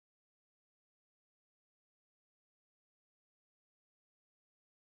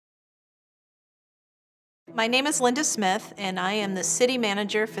My name is Linda Smith, and I am the city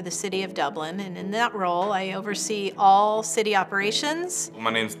manager for the City of Dublin. And in that role, I oversee all city operations.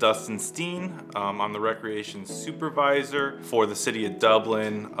 My name's Dustin Steen. I'm the recreation supervisor for the City of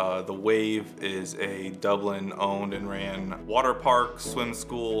Dublin. The Wave is a Dublin-owned and ran water park, swim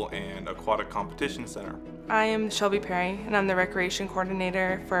school, and aquatic competition center. I am Shelby Perry, and I'm the recreation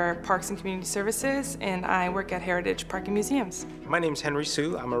coordinator for Parks and Community Services, and I work at Heritage Park and Museums. My name's Henry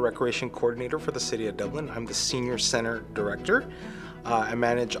Sue. I'm a recreation coordinator for the City of Dublin. I'm the senior center director. I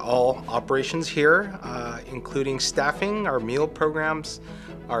manage all operations here, including staffing, our meal programs,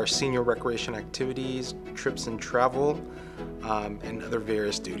 our senior recreation activities, trips and travel, and other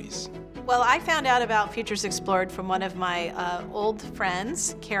various duties. Well, I found out about Futures Explored from one of my old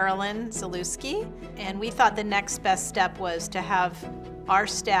friends, Carolyn Zalewski, and we thought the next best step was to have our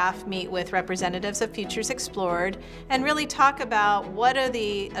staff meet with representatives of Futures Explored and really talk about what are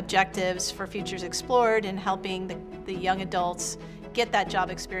the objectives for Futures Explored in helping the young adults get that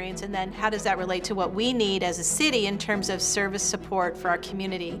job experience, and then how does that relate to what we need as a city in terms of service support for our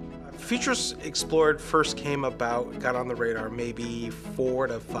community. Futures Explored first came about, got on the radar maybe 4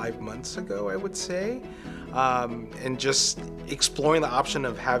 to 5 months ago, I would say, and just exploring the option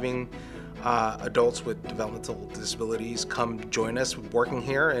of having adults with developmental disabilities come join us working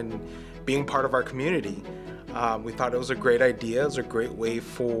here and being part of our community. We thought it was a great idea. It was a great way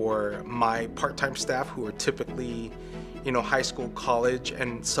for my part-time staff, who are typically, high school, college,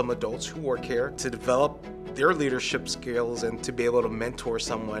 and some adults who work here, to develop their leadership skills and to be able to mentor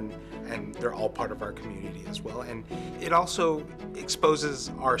someone, and they're all part of our community as well. And it also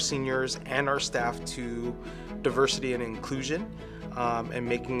exposes our seniors and our staff to diversity and inclusion, and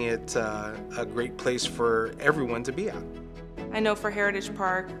making it a great place for everyone to be at. I know for Heritage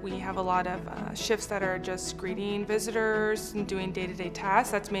Park, we have a lot of shifts that are just greeting visitors and doing day-to-day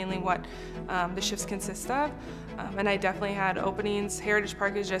tasks. That's mainly what the shifts consist of. And I definitely had openings. Heritage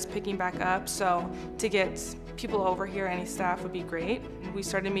Park is just picking back up, so to get people over here, any staff, would be great. We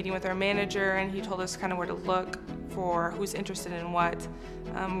started meeting with our manager, and he told us kind of where to look for who's interested in what.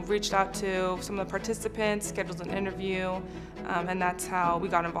 Reached out to some of the participants, scheduled an interview, and that's how we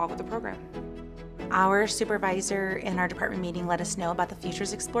got involved with the program. Our supervisor in our department meeting let us know about the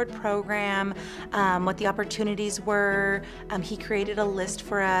Futures Explored program, what the opportunities were. He created a list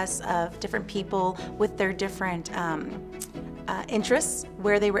for us of different people with their different interests,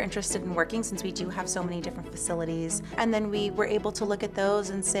 where they were interested in working, since we do have so many different facilities. And then we were able to look at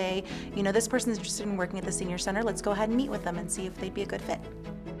those and say, this person's interested in working at the senior center, let's go ahead and meet with them and see if they'd be a good fit.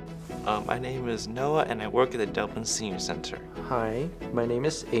 My name is Noah, and I work at the Dublin Senior Center. Hi, my name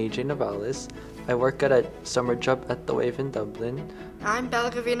is AJ Navales. I work at a summer job at the Wave in Dublin. I'm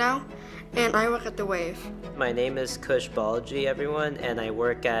Bella Gavino, and I work at the Wave. My name is Kush Balaji, everyone, and I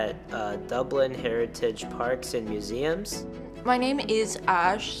work at Dublin Heritage Parks and Museums. My name is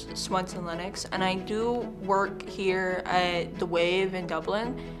Ash Swenson Lennox, and I do work here at the Wave in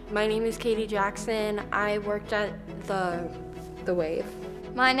Dublin. My name is Katie Jackson. I worked at the Wave.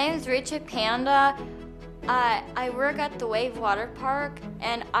 My name is Richard Panda. I work at the Wave Water Park,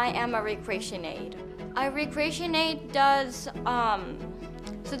 and I am a recreation aide. A recreation aide does,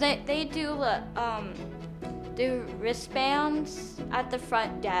 so they do wristbands at the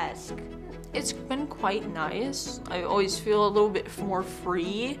front desk. It's been quite nice. I always feel a little bit more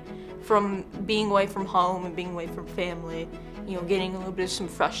free from being away from home and being away from family, getting a little bit of some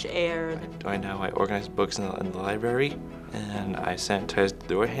fresh air. Right now I organize books in the library, and I sanitize the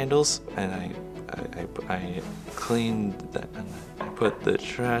door handles, and I clean that, and I put the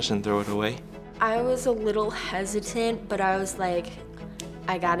trash and throw it away. I was a little hesitant, but I was like,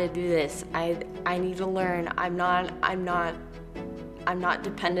 I gotta do this. I need to learn. I'm not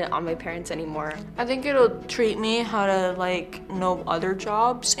dependent on my parents anymore. I think it'll treat me how to know other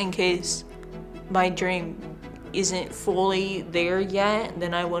jobs in case my dream isn't fully there yet.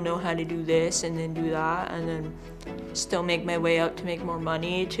 Then I will know how to do this and then do that, and then still make my way up to make more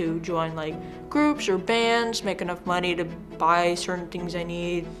money to join groups or bands, make enough money to buy certain things I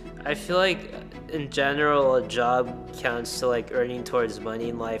need. I feel like in general a job counts to earning towards money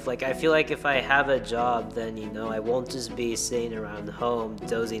in life. I feel like if I have a job, then I won't just be sitting around home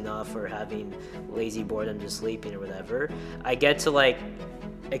dozing off or having lazy boredom, just sleeping or whatever. I get to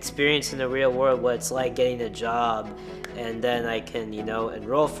experience in the real world what it's like getting a job, and then I can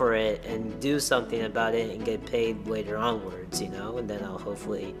enroll for it and do something about it and get paid later onwards, and then I'll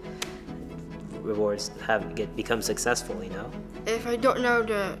hopefully become successful. If I don't know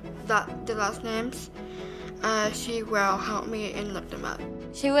the last names, she will help me and look them up.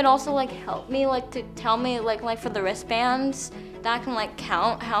 She would also help me to tell me for the wristbands, that can like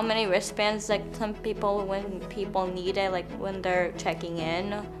count how many wristbands like some people when people need it, like when they're checking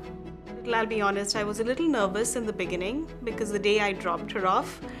in. I'll be honest, I was a little nervous in the beginning because the day I dropped her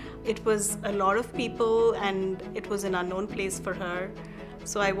off, it was a lot of people and it was an unknown place for her.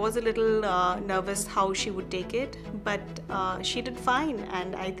 So I was a little nervous how she would take it, but she did fine,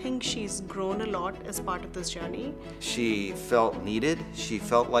 and I think she's grown a lot as part of this journey. She felt needed. She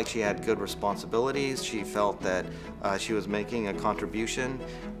felt like she had good responsibilities. She felt that she was making a contribution.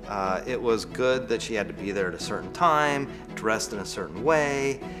 It was good that she had to be there at a certain time, dressed in a certain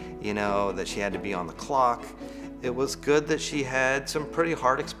way, you know, that she had to be on the clock. It was good that she had some pretty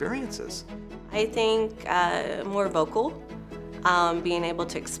hard experiences. I think more vocal. Being able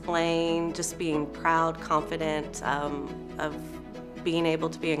to explain, just being proud, confident of being able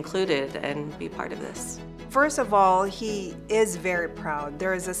to be included and be part of this. First of all, he is very proud.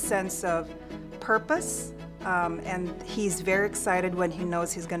 There is a sense of purpose, and he's very excited when he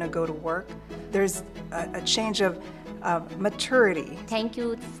knows he's going to go to work. There's a change of maturity. Thank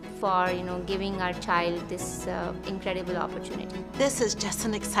you for giving our child this incredible opportunity. This is just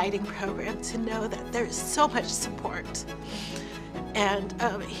an exciting program to know that there is so much support. And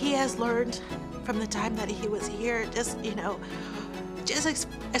he has learned from the time that he was here, just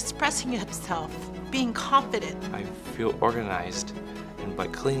expressing himself, being confident. I feel organized, and by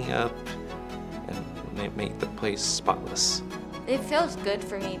cleaning up and make the place spotless. It feels good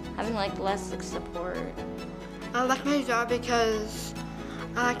for me having like less support. I like my job because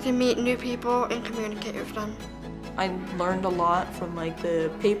I like to meet new people and communicate with them. I learned a lot from like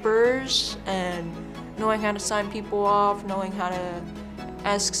the papers and knowing how to sign people off, knowing how to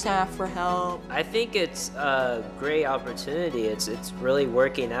ask staff for help. I think it's a great opportunity. It's really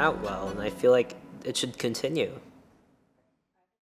working out well, and I feel like it should continue.